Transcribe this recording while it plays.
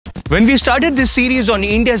When we started this series on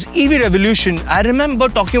India's EV revolution, I remember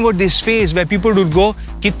talking about this phase where people would go,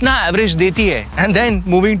 "Kitna average deti hai?" And then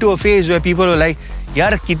moving to a phase where people were like,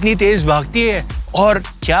 "Yaar, kitni tez bhagti hai? Aur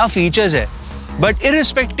kya features hai?" But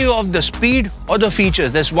irrespective of the speed or the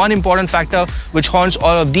features, there's one important factor which haunts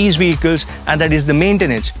all of these vehicles, and that is the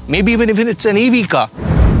maintenance. Maybe even if it's an EV car.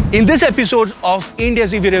 In this episode of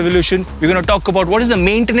India's EV revolution, we're going to talk about what is the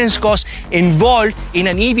maintenance cost involved in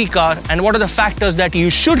an EV car and what are the factors that you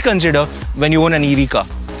should consider when you own an EV car.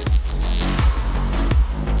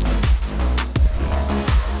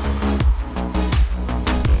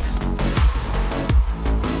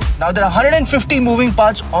 Now, there are 150 moving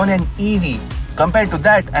parts on an EV. Compared to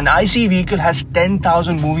that, an ICE vehicle has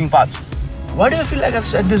 10,000 moving parts. Why do I feel like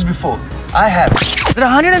I've said this before? I have. There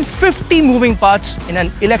are 150 moving parts in an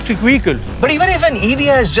electric vehicle. But even if an EV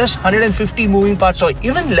has just 150 moving parts or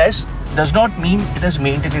even less, does not mean it is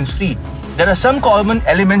maintenance free. There are some common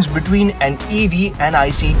elements between an EV and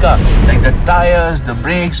ICE car, like the tires, the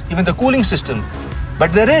brakes, even the cooling system.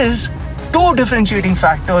 But there is two differentiating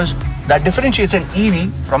factors that differentiates an EV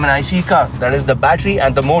from an ICE car. That is the battery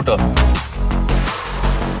and the motor.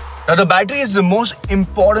 Now, the battery is the most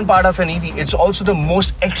important part of an EV. It's also the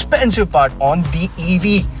most expensive part on the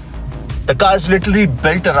EV. The car is literally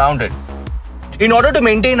built around it. In order to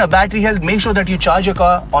maintain a battery health, make sure that you charge your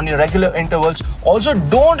car on your regular intervals. Also,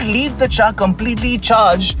 don't leave the car completely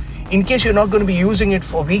charged in case you're not going to be using it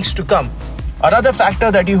for weeks to come. Another factor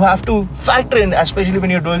that you have to factor in, especially when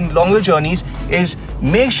you're doing longer journeys, is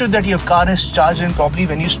make sure that your car is charged in properly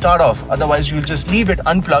when you start off. Otherwise, you'll just leave it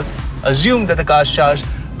unplugged, assume that the car is charged.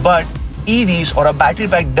 But EVs or a battery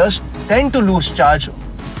pack does tend to lose charge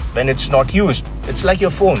when it's not used. It's like your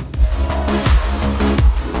phone.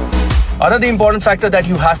 Another important factor that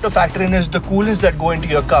you have to factor in is the coolants that go into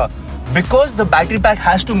your car. Because the battery pack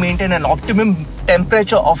has to maintain an optimum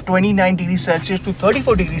temperature of 29 degrees Celsius to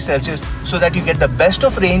 34 degrees Celsius so that you get the best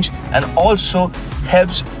of range and also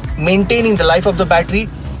helps maintaining the life of the battery.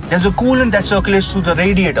 There's a coolant that circulates through the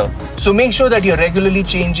radiator. So make sure that you're regularly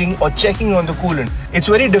changing or checking on the coolant. It's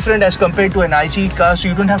very different as compared to an ICE car, so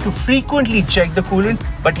you don't have to frequently check the coolant,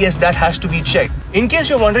 but yes, that has to be checked. In case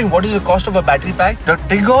you're wondering what is the cost of a battery pack, the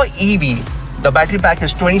Tigor EV, the battery pack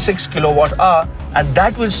is 26 kilowatt hour, and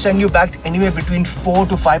that will send you back anywhere between 4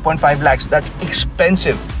 to 5.5 lakhs. That's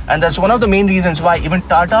expensive. And that's one of the main reasons why even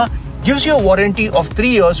Tata gives you a warranty of 3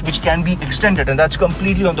 years, which can be extended, and that's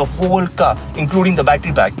completely on the whole car, including the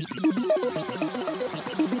battery pack.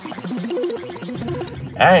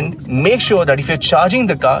 And make sure that if you're charging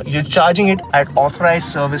the car, you're charging it at authorized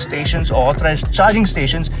service stations or authorized charging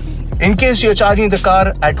stations. In case you're charging the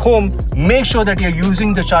car at home, make sure that you're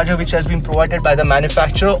using the charger which has been provided by the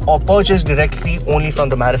manufacturer or purchased directly only from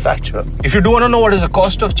the manufacturer. If you do want to know what is the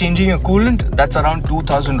cost of changing a coolant, that's around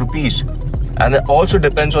 2,000 rupees. And it also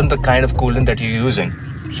depends on the kind of coolant that you're using.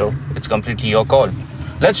 So it's completely your call.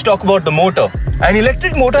 Let's talk about the motor. An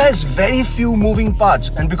electric motor has very few moving parts,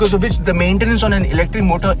 and because of which the maintenance on an electric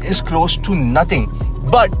motor is close to nothing.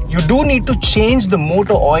 But you do need to change the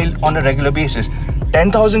motor oil on a regular basis.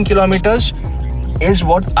 10,000 kilometers is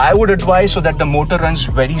what I would advise so that the motor runs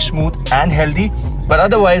very smooth and healthy. But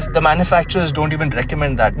otherwise, the manufacturers don't even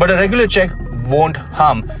recommend that. But a regular check won't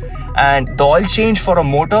harm. And the oil change for a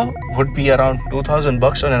motor would be around 2,000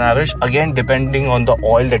 bucks on an average, again depending on the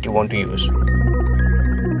oil that you want to use.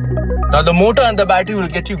 Now, the motor and the battery will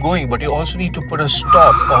get you going, but you also need to put a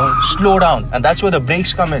stop or slow down, and that's where the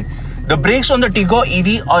brakes come in. The brakes on the Tigor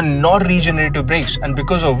EV are not regenerative brakes, and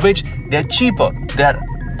because of which they're cheaper. They're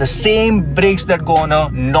the same brakes that go on a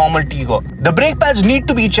normal Tigor. The brake pads need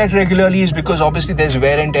to be checked regularly is because obviously there's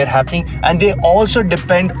wear and tear happening, and they also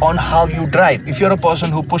depend on how you drive. If you're a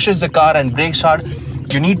person who pushes the car and brakes hard,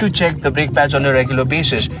 you need to check the brake pads on a regular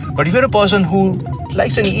basis. But if you're a person who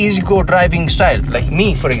likes an easy-go driving style, like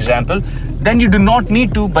me for example, then you do not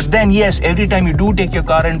need to. But then yes, every time you do take your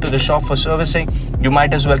car into the shop for servicing, you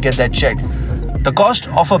might as well get that checked. The cost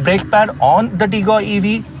of a brake pad on the Tigor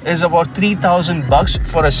EV is about 3,000 bucks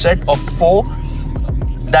for a set of 4.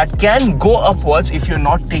 That can go upwards if you're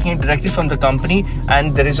not taking it directly from the company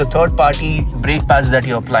and there is a third-party brake pads that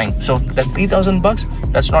you're applying. So that's 3,000 bucks.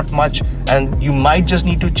 That's not much, and you might just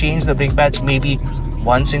need to change the brake pads maybe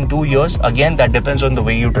once in 2 years. Again, that depends on the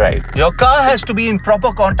way you drive. Your car has to be in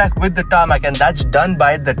proper contact with the tarmac, and that's done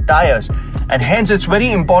by the tires. And hence, it's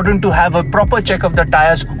very important to have a proper check of the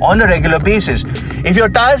tires on a regular basis. If your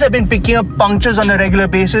tires have been picking up punctures on a regular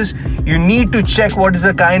basis, you need to check what is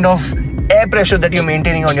the kind of air pressure that you're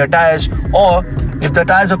maintaining on your tires, or if the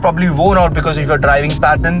tires are probably worn out because of your driving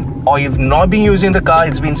pattern, or you've not been using the car,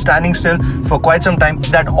 it's been standing still for quite some time,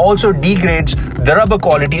 that also degrades the rubber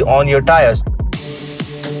quality on your tires.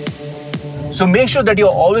 So make sure that you're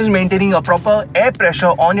always maintaining a proper air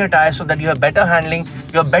pressure on your tires so that you have better handling,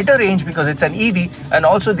 you have better range because it's an EV, and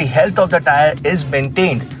also the health of the tire is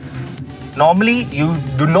maintained. Normally, you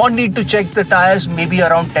do not need to check the tires maybe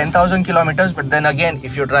around 10,000 kilometers, but then again,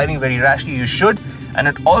 if you're driving very rashly, you should. And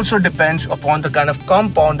it also depends upon the kind of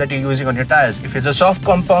compound that you're using on your tires. If it's a soft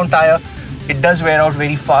compound tire, it does wear out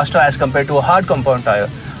very faster as compared to a hard compound tire.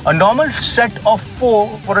 A normal set of 4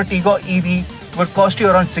 for a Tigor EV would cost you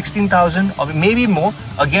around 16,000 or maybe more.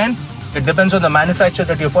 Again, it depends on the manufacturer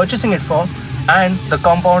that you're purchasing it from and the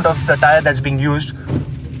compound of the tire that's being used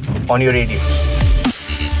on your radius.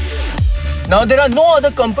 Now, there are no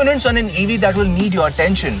other components on an EV that will need your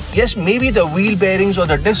attention. Yes, maybe the wheel bearings or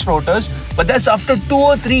the disc rotors, but that's after 2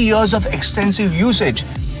 or 3 years of extensive usage.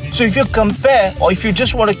 So if you compare, or if you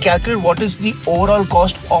just want to calculate what is the overall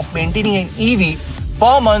cost of maintaining an EV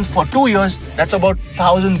per month for 2 years, that's about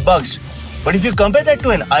 $1,000. But if you compare that to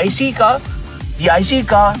an IC car, the IC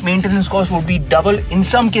car maintenance cost would be double, in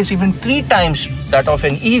some case even 3 times that of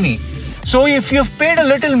an EV. So if you've paid a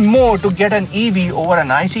little more to get an EV over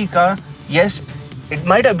an IC car, yes, it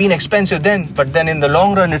might have been expensive then, but then in the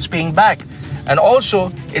long run, it's paying back. And also,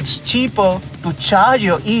 it's cheaper to charge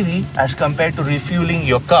your EV as compared to refueling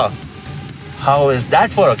your car. How is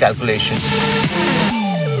that for a calculation?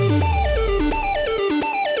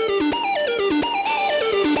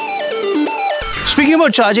 Speaking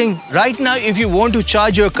about charging, right now, if you want to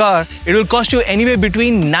charge your car, it will cost you anywhere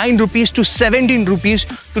between 9 rupees to 17 rupees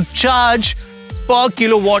to charge per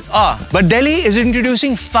kilowatt hour. But Delhi is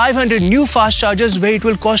introducing 500 new fast chargers where it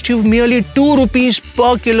will cost you merely 2 rupees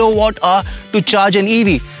per kilowatt hour to charge an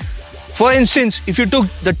EV. For instance, if you took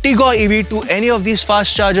the Tigor EV to any of these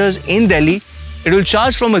fast chargers in Delhi, it will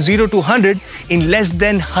charge from a 0 to 100 in less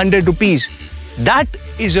than 100 rupees. That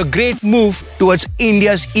is a great move towards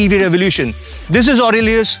India's EV revolution. This is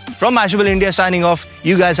Aurelius from Mashable India signing off.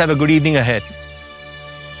 You guys have a good evening ahead.